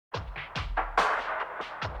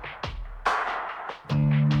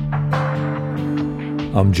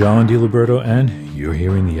I'm John DiLiberto, and you're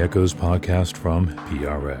hearing the Echoes podcast from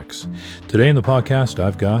PRX. Today in the podcast,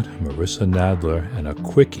 I've got Marissa Nadler and a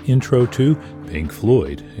quick intro to Pink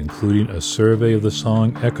Floyd, including a survey of the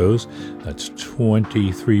song Echoes. That's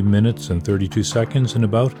 23 minutes and 32 seconds in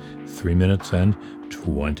about 3 minutes and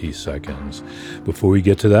 20 seconds. Before we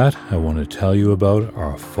get to that, I want to tell you about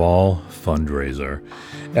our fall fundraiser.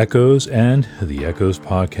 Echoes and the Echoes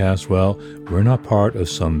podcast, well, we're not part of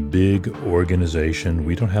some big organization.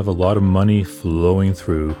 We don't have a lot of money flowing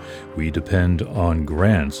through. We depend on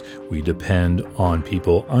grants. We depend on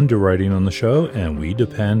people underwriting on the show, and we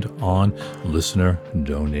depend on listener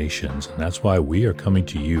donations. And that's why we are coming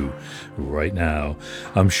to you right now.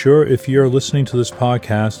 I'm sure if you're listening to this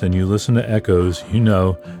podcast and you listen to Echoes, you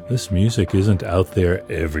know this music isn't out there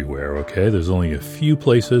everywhere, okay? There's only a few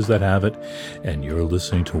places that have it, and you're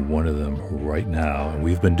listening to one of them right now. And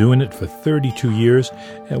we've been doing it for 32 years,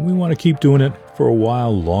 and we want to keep doing it for a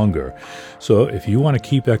while longer. So if you want to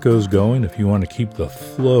keep Echoes going, if you want to keep the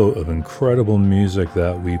flow of incredible music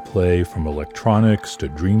that we play, from electronics to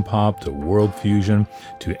dream pop to world fusion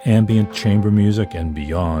to ambient chamber music and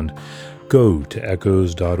beyond, go to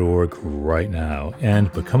echoes.org right now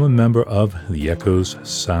and become a member of the Echoes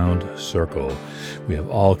Sound Circle. We have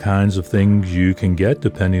all kinds of things you can get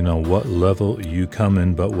depending on what level you come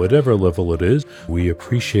in, but whatever level it is, we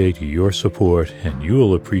appreciate your support, and you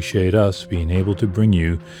will appreciate us being able to bring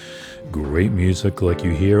you great music like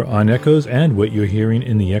you hear on Echoes and what you're hearing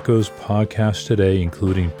in the Echoes podcast today,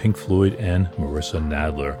 including Pink Floyd and Marissa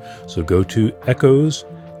Nadler. So go to echoes.org.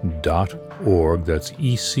 That's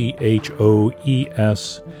ECHOES.org,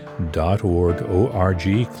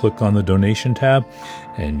 O-R-G. Click on the donation tab,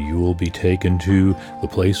 and you will be taken to the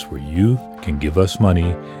place where you can give us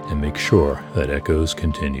money and make sure that Echoes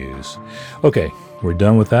continues. Okay, we're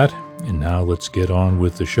done with that, and now let's get on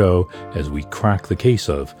with the show as we crack the case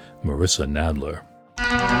of Marissa Nadler.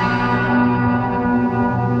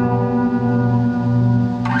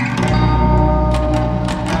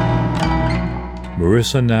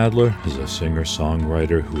 Marissa Nadler is a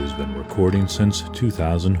singer-songwriter who has been recording since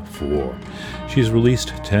 2004. She's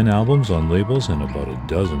released 10 albums on labels and about a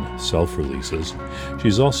dozen self-releases.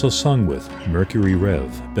 She's also sung with Mercury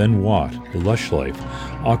Rev, Ben Watt, The Lush Life,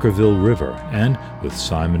 Ockerville River, and with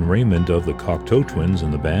Simon Raymond of the Cocteau Twins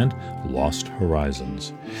in the band Lost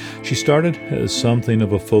Horizons. She started as something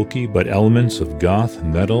of a folky, but elements of goth,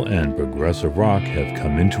 metal, and progressive rock have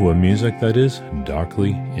come into a music that is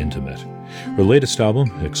darkly intimate. Her latest album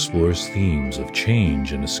explores themes of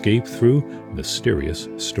change and escape through mysterious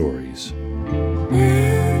stories.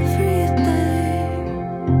 Everything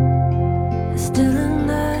is still in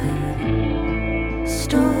that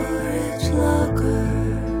storage locker.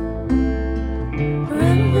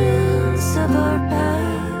 Remnants of our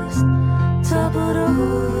past toppled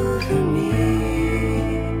over me.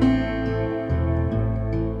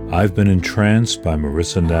 I've been entranced by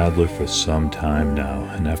Marissa Nadler for some time now,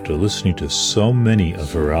 and after listening to so many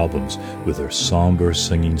of her albums with her somber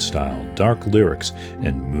singing style, dark lyrics,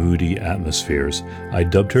 and moody atmospheres, I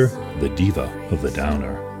dubbed her the diva of the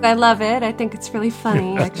downer. I love it. I think it's really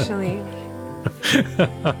funny, actually.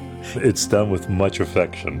 It's done with much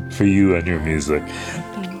affection for you and your music.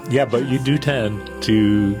 Yeah, but you do tend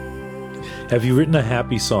to... Have you written a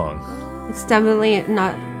happy song? It's definitely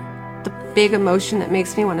not the big emotion that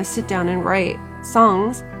makes me want to sit down and write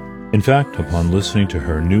songs. In fact, upon listening to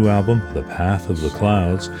her new album, The Path of the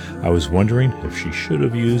Clouds, I was wondering if she should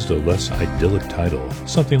have used a less idyllic title,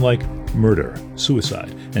 something like Murder,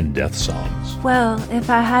 Suicide, and Death Songs. Well, if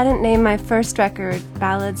I hadn't named my first record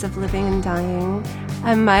Ballads of Living and Dying,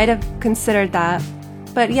 I might have considered that.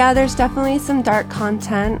 But yeah, there's definitely some dark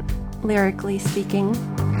content, lyrically speaking.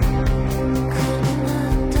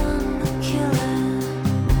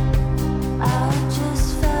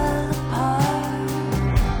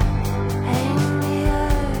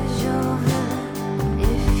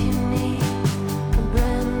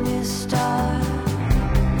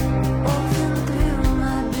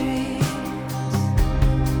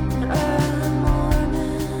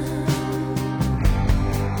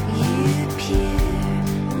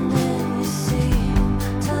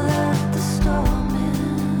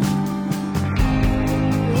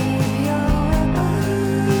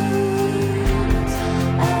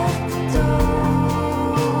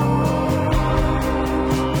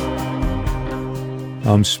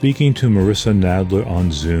 I'm speaking to Marissa Nadler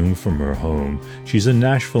on Zoom from her home. She's in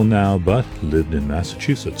Nashville now, but lived in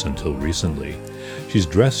Massachusetts until recently. She's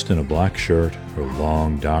dressed in a black shirt, her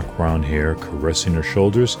long dark brown hair caressing her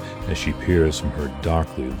shoulders as she peers from her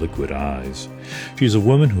darkly liquid eyes. She's a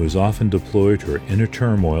woman who has often deployed her inner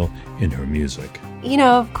turmoil in her music.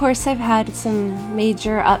 Of course I've had some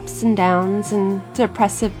major ups and downs and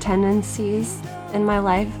depressive tendencies in my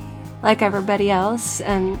life, like everybody else,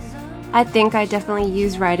 and I think I definitely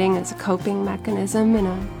use writing as a coping mechanism and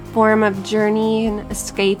a form of journey and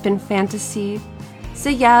escape and fantasy. So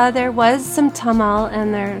yeah, there was some tumult,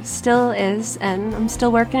 and there still is, and I'm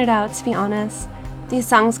still working it out, to be honest. These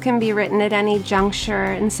songs can be written at any juncture,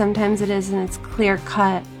 and sometimes it isn't as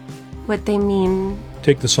clear-cut what they mean.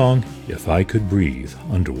 Take the song, If I Could Breathe,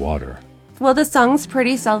 Underwater. Well, the song's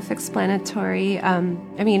pretty self-explanatory. I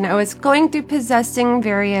was going through possessing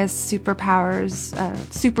various superpowers,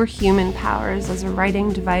 superhuman powers as a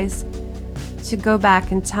writing device to go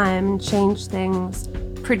back in time and change things,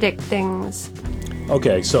 predict things.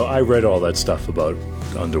 Okay, so I read all that stuff about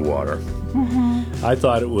underwater. Mm-hmm. I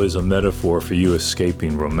thought it was a metaphor for you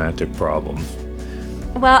escaping romantic problems.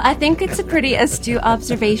 Well, I think it's a pretty astute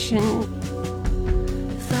observation.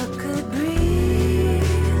 If I could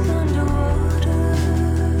breathe underwater,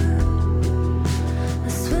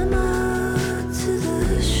 I'd swim out to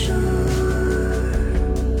the shore.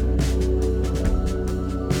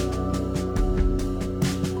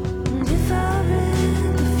 And if I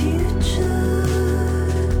read the future,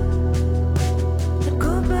 I'd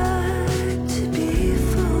go back to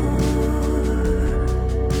before.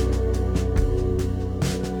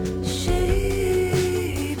 Shapeshifter,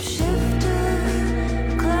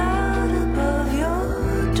 cloud above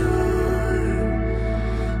your door,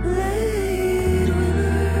 late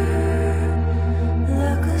winter,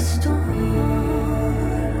 like a storm.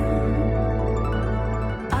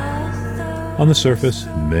 On the surface,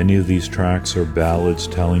 many of these tracks are ballads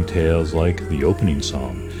telling tales like the opening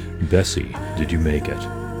song, Bessie, Did You Make It?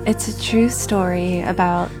 It's a true story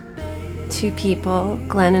about two people,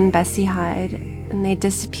 Glenn and Bessie Hyde, and they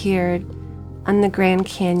disappeared on the Grand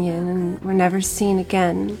Canyon and were never seen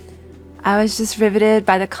again. I was just riveted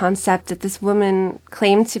by the concept that this woman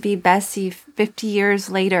claimed to be Bessie 50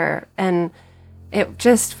 years later, and it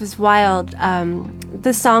just was wild.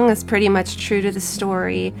 The song is pretty much true to the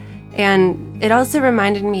story, and it also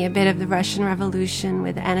reminded me a bit of the Russian Revolution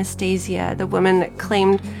with Anastasia, the woman that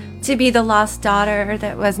claimed to be the lost daughter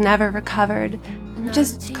that was never recovered. I'm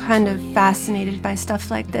just kind of fascinated by stuff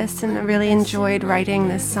like this, and I really enjoyed writing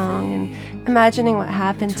this song and imagining what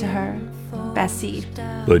happened to her, Bessie.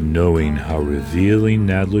 But knowing how revealing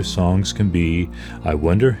Nadler's songs can be, I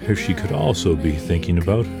wonder if she could also be thinking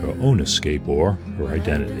about her own escape or her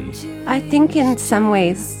identity. I think in some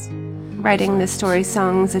ways, writing the story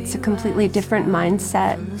songs, it's a completely different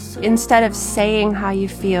mindset. Instead of saying how you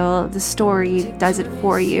feel, the story does it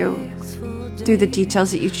for you through the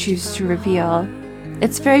details that you choose to reveal.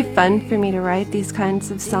 It's very fun for me to write these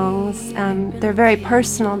kinds of songs. They're very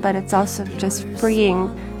personal, but it's also just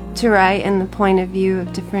freeing to write in the point of view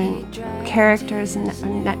of different characters and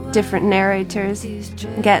different narrators,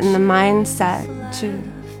 get in the mindset to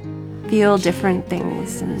feel different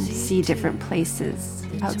things and see different places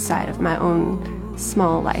outside of my own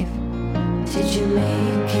small life. Did you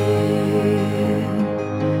make it?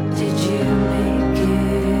 Did you make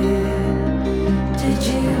it? Did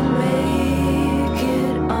you make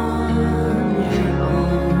it on your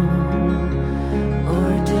own? Or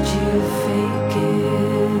did you fake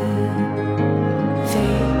it?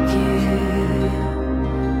 Fake it?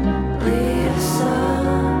 Leave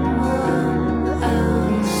someone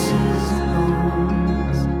else's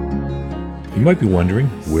bones. You might be wondering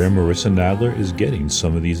where Marissa Nadler is getting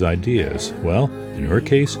some of these ideas. Well, in her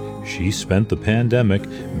case, she spent the pandemic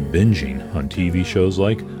binging on TV shows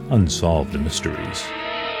like Unsolved Mysteries.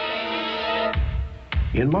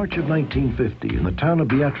 In March of 1950, in the town of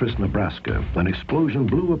Beatrice, Nebraska, an explosion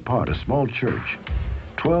blew apart a small church.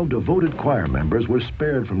 12 devoted choir members were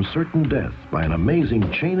spared from certain death by an amazing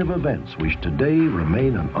chain of events which today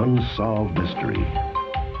remain an unsolved mystery.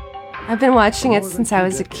 I've been watching it since I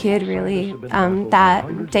was a kid, really. That,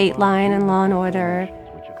 Dateline, and Law & Order.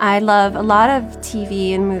 I love a lot of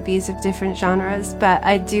TV and movies of different genres, but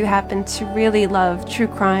I do happen to really love true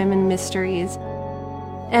crime and mysteries.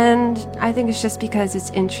 And I think it's just because it's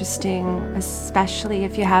interesting, especially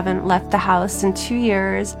if you haven't left the house in 2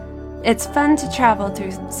 years. It's fun to travel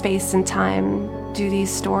through space and time, do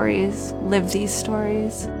these stories, live these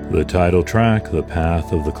stories. The title track, The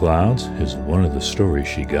Path of the Clouds, is one of the stories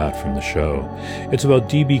she got from the show. It's about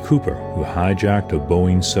D.B. Cooper, who hijacked a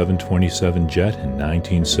Boeing 727 jet in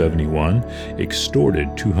 1971, extorted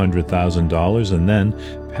 $200,000, and then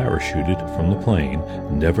parachuted from the plane,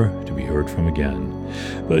 never to be heard from again.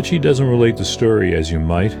 But she doesn't relate the story as you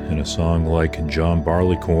might in a song like John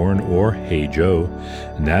Barleycorn or Hey Joe.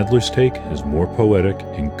 Nadler's take is more poetic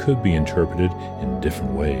and could be interpreted in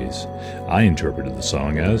different ways. I interpreted the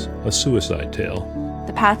song as a suicide tale.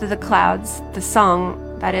 The Path of the Clouds, the song,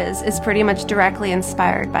 that is pretty much directly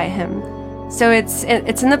inspired by him. So it's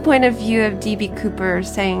in the point of view of D.B. Cooper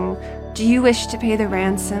saying, "Do you wish to pay the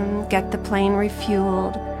ransom, get the plane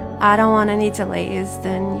refueled? I don't want any delays."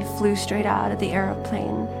 Then you flew straight out of the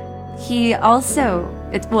aeroplane. He also,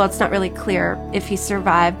 it's not really clear if he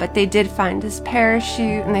survived, but they did find his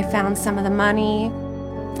parachute and they found some of the money.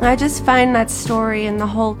 I just find that story and the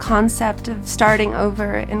whole concept of starting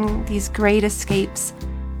over in these great escapes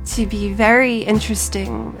to be very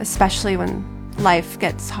interesting, especially when life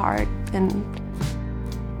gets hard, and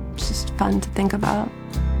it's just fun to think about.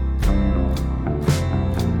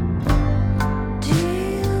 Do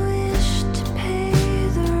you wish to pay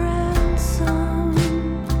the ransom?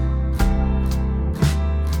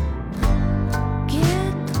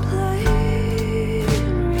 Get the plane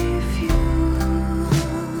refueled.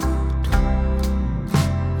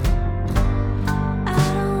 I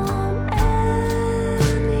don't want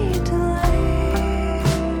any delays.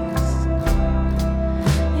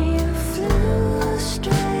 You flew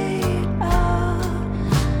straight out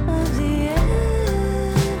of the aeroplane.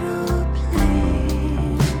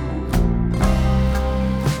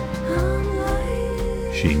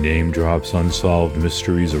 She name-drops Unsolved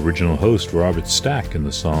Mysteries original host Robert Stack in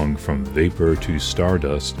the song From Vapor to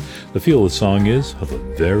Stardust. The feel of the song is of a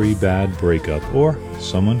very bad breakup or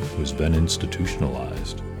someone who's been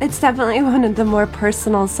institutionalized. It's definitely one of the more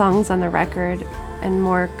personal songs on the record and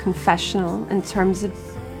more confessional in terms of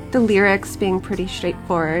the lyrics being pretty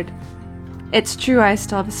straightforward. It's true I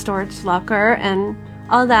still have a storage locker and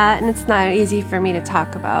all that, and it's not easy for me to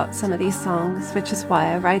talk about some of these songs, which is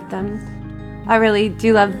why I write them. I really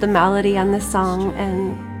do love the melody on this song,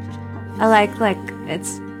 and I like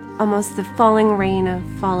it's almost the falling rain of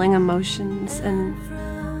falling emotions. And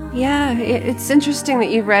yeah, it's interesting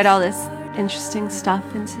that you've read all this interesting stuff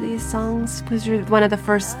into these songs, because you're one of the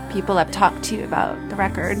first people I've talked to about the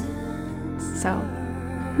record. So,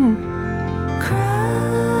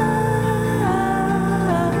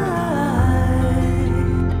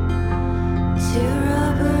 To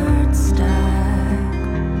Robert Stack,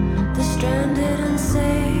 the stranded and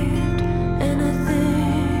saved,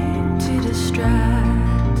 anything to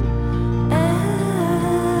distract.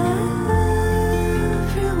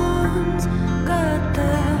 Everyone's got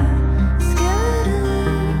their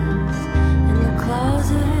skeletons in the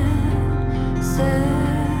closet,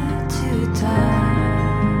 set to attack.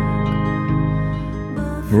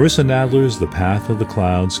 Marissa Nadler's The Path of the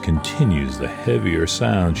Clouds continues the heavier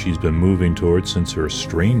sound she's been moving towards since her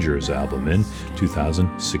Strangers album in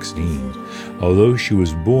 2016. Although she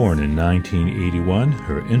was born in 1981,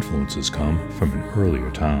 her influences come from an earlier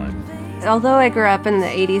time. although I grew up in the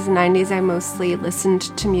 80s and 90s, I mostly listened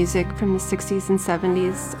to music from the 60s and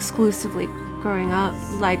 70s exclusively growing up,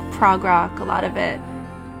 like prog rock, a lot of it,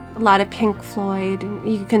 a lot of Pink Floyd.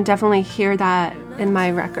 You can definitely hear that in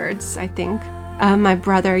my records, I think. My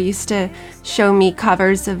brother used to show me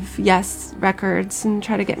covers of Yes records and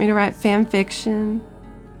try to get me to write fan fiction.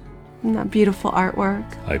 And that beautiful artwork.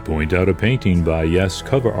 I point out a painting by Yes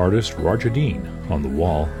cover artist Roger Dean on the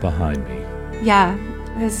wall behind me. Yeah,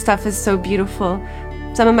 his stuff is so beautiful.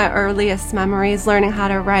 Some of my earliest memories learning how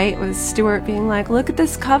to write was Stuart being like, "Look at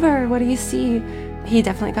this cover, what do you see?" He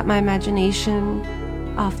definitely got my imagination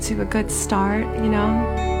off to a good start, you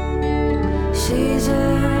know? She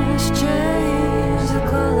just changed the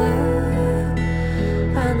color,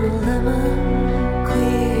 and the lemon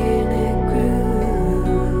queen it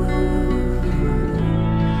grew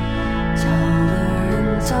taller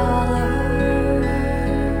and taller.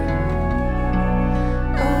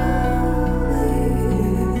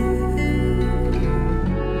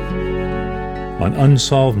 On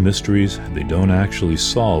Unsolved Mysteries, they don't actually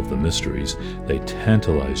solve the mysteries, they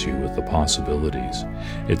tantalize you with the possibilities.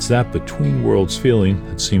 It's that between worlds feeling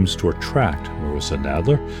that seems to attract Marissa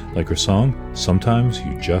Nadler, like her song, Sometimes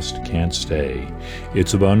You Just Can't Stay.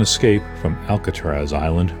 It's about an escape from Alcatraz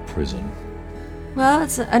Island prison. Well,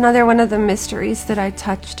 it's another one of the mysteries that I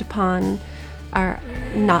touched upon are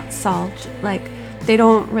not solved. Like, they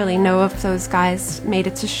don't really know if those guys made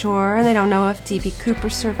it to shore, and they don't know if D.B. Cooper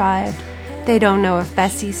survived. They don't know if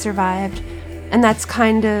Bessie survived. And that's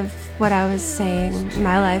kind of what I was saying.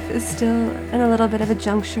 My life is still in a little bit of a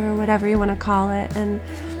juncture, or whatever you want to call it. And,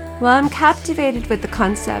 well, I'm captivated with the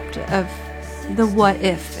concept of the what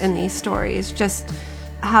if in these stories. Just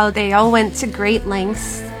how they all went to great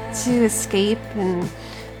lengths to escape, and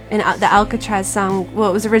the Alcatraz song, well,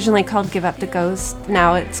 it was originally called Give Up the Ghost.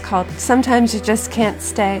 Now it's called Sometimes You Just Can't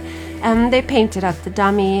Stay. And they painted up the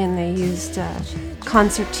dummy, and they used a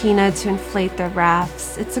concertina to inflate their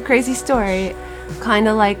rafts. It's a crazy story, kind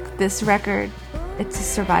of like this record. It's a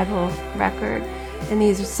survival record. And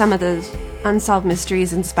these are some of the Unsolved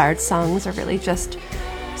Mysteries inspired songs are really just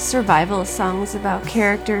survival songs about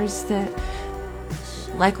characters that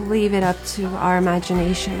leave it up to our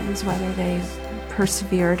imaginations whether they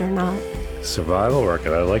persevered or not. Survival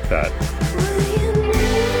record, I like that.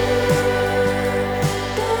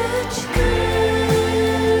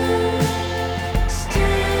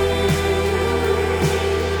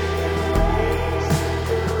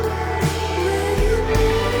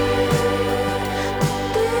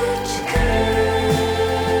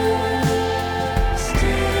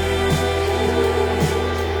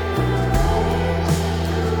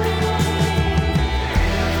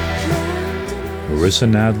 Marissa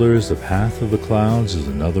Nadler's The Path of the Clouds is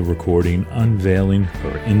another recording unveiling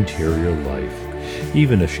her interior life,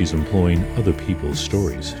 even if she's employing other people's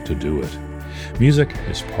stories to do it. Music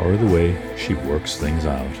is part of the way she works things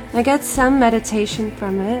out. I get some meditation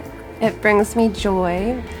from it. It brings me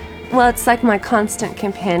joy. Well, it's like my constant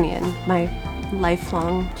companion, my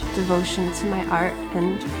lifelong devotion to my art,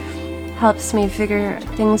 and helps me figure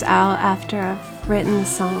things out after I've written the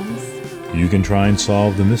songs. You can try and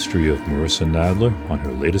solve the mystery of Marissa Nadler on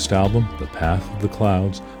her latest album, The Path of the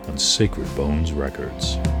Clouds, on Sacred Bones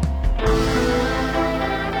Records.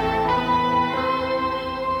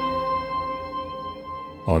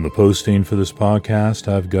 On the posting for this podcast,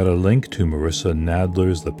 I've got a link to Marissa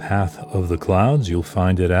Nadler's The Path of the Clouds. You'll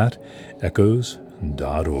find it at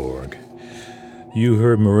echoes.org. You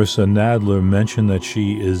heard Marissa Nadler mention that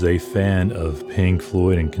she is a fan of Pink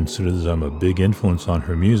Floyd and considers them a big influence on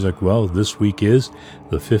her music. Well, this week is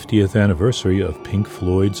the 50th anniversary of Pink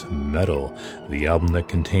Floyd's Meddle, the album that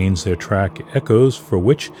contains their track Echoes, for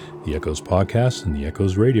which the Echoes podcast and the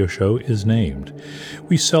Echoes radio show is named.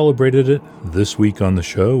 We celebrated it this week on the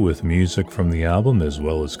show with music from the album as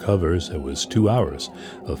well as covers. It was 2 hours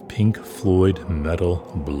of Pink Floyd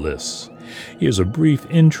Meddle bliss. Here's a brief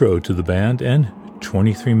intro to the band and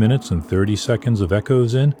 23 minutes and 30 seconds of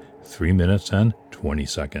echoes in 3 minutes and 20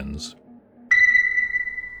 seconds.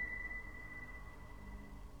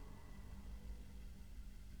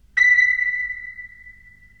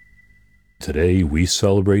 Today we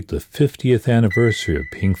celebrate the 50th anniversary of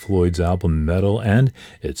Pink Floyd's album Meddle and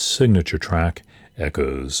its signature track,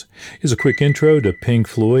 Echoes. Here's a quick intro to Pink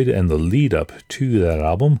Floyd and the lead up to that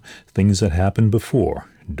album, things that happened before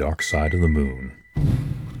Dark Side of the Moon.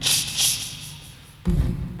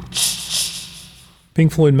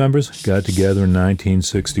 Pink Floyd members got together in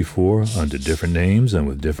 1964 under different names and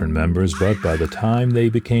with different members, but by the time they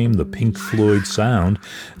became the Pink Floyd sound,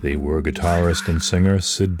 they were guitarist and singer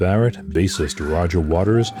Syd Barrett, bassist Roger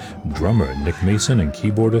Waters, drummer Nick Mason, and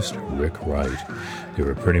keyboardist Rick Wright. They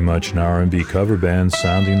were pretty much an R&B cover band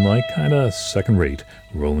sounding like kind of second-rate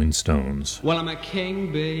Rolling Stones. Well, I'm a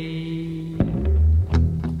king bee,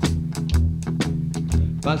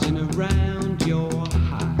 buzzing around your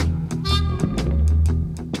hive.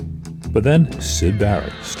 But then Syd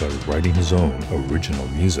Barrett started writing his own original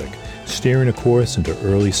music, steering a course into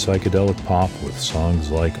early psychedelic pop with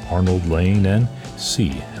songs like Arnold Lane and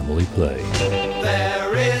See Emily Play.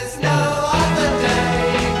 There is no other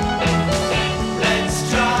day.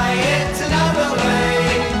 Let's try it another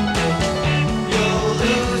way. You'll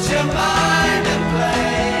lose your mind and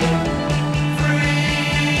play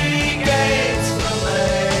free games for me.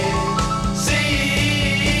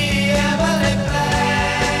 See Emily play.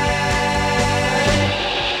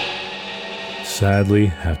 Sadly,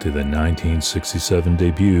 after the 1967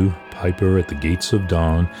 debut, Piper at the Gates of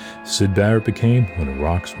Dawn, Syd Barrett became one of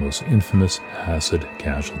rock's most infamous acid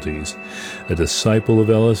casualties. A disciple of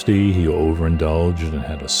LSD, he overindulged and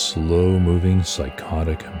had a slow-moving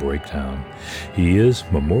psychotic breakdown. He is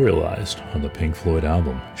memorialized on the Pink Floyd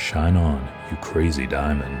album, Shine On, You Crazy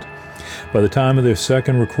Diamond. By the time of their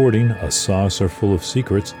second recording, A Saucer Full of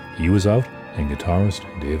Secrets, he was out and guitarist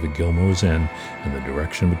David Gilmour was in, and the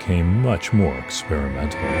direction became much more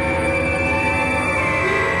experimental.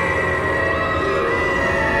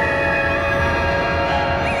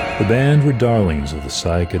 The band were darlings of the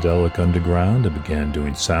psychedelic underground and began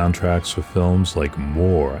doing soundtracks for films like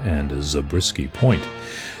More and Zabriskie Point.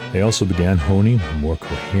 They also began honing a more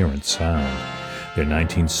coherent sound. Their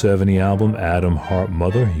 1970 album, Adam Heart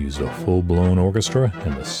Mother, used a full-blown orchestra,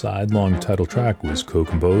 and the sidelong title track was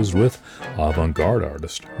co-composed with avant-garde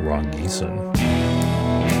artist Ron Geeson.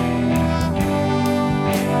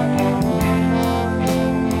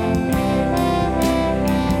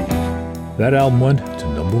 That album went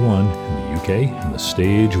to number 1 in the UK, and the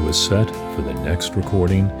stage was set for the next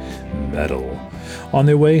recording, Meddle. On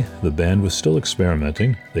their way, the band was still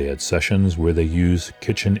experimenting. They had sessions where they used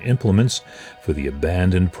kitchen implements for the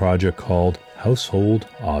abandoned project called Household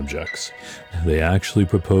Objects. They actually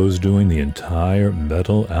proposed doing the entire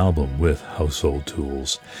Meddle album with household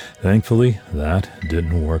tools. Thankfully, that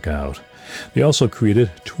didn't work out. They also created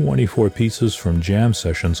 24 pieces from jam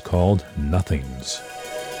sessions called Nothings.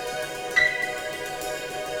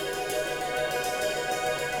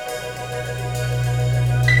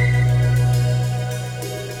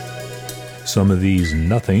 Some of these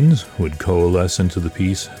nothings would coalesce into the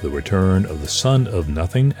piece The Return of the Son of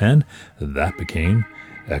Nothing, and that became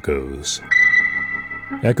Echoes.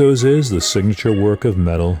 Echoes is the signature work of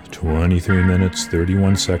Meddle, 23 minutes,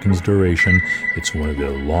 31 seconds duration. It's one of their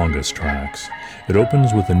longest tracks. It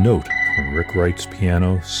opens with a note from Rick Wright's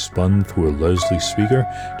piano spun through a Leslie speaker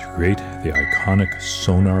to create the iconic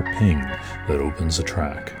sonar ping that opens the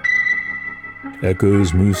track.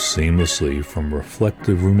 Echoes move seamlessly from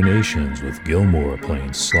reflective ruminations with Gilmour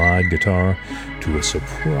playing slide guitar to a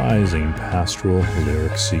surprising pastoral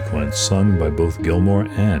lyric sequence sung by both Gilmour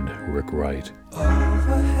and Rick Wright.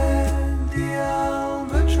 Overhead, the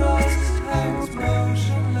albatross hangs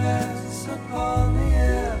motionless upon the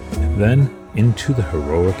air. Then into the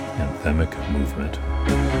heroic anthemic movement.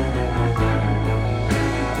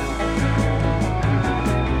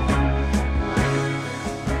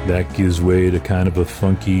 That gives way to kind of a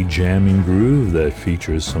funky jamming groove that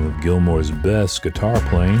features some of Gilmour's best guitar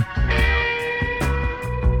playing.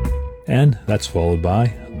 And that's followed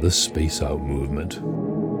by the Space Out movement.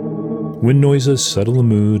 Wind noises settle the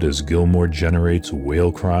mood as Gilmour generates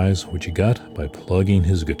whale cries, which he got by plugging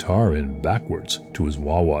his guitar in backwards to his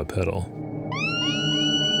wah-wah pedal.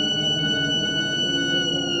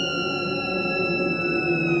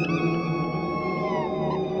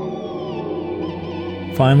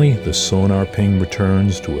 Finally, the sonar ping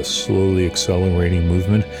returns to a slowly accelerating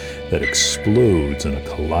movement that explodes in a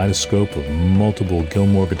kaleidoscope of multiple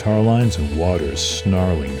Gilmour guitar lines and Waters'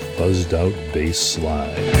 snarling, fuzzed-out bass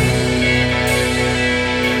slide.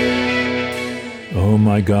 Oh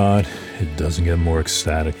my God, it doesn't get more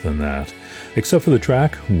ecstatic than that. Except for the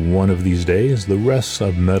track, One of These Days, the rest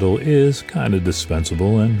of Meddle is kind of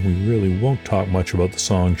dispensable, and we really won't talk much about the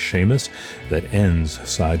song Seamus that ends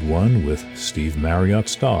side 1 with Steve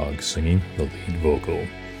Marriott's dog singing the lead vocal.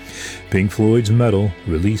 Pink Floyd's Meddle,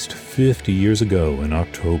 released 50 years ago in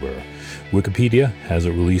October. Wikipedia has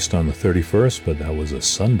it released on the 31st, but that was a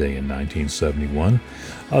Sunday in 1971.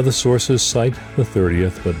 Other sources cite the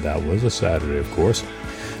 30th, but that was a Saturday, of course.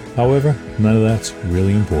 However, none of that's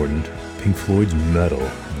really important. Pink Floyd's Meddle,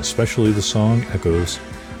 and especially the song Echoes,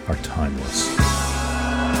 are timeless.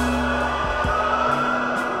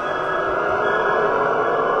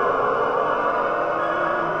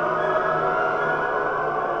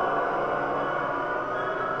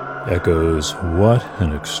 Echoes, what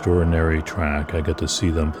an extraordinary track. I got to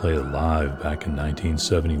see them play live back in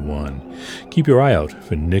 1971. Keep your eye out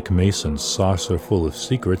for Nick Mason's Saucer Full of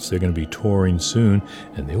Secrets. They're going to be touring soon,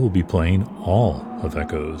 and they will be playing all of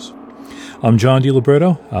Echoes. I'm John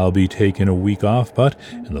DiLiberto. I'll be taking a week off, but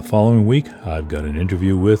in the following week, I've got an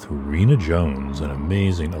interview with Rena Jones, an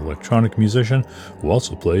amazing electronic musician who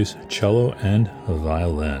also plays cello and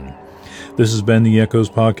violin. This has been the Echoes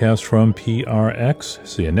podcast from PRX.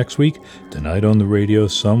 See you next week, tonight on the radio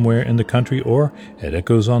somewhere in the country, or at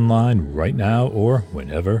Echoes Online right now or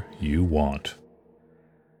whenever you want.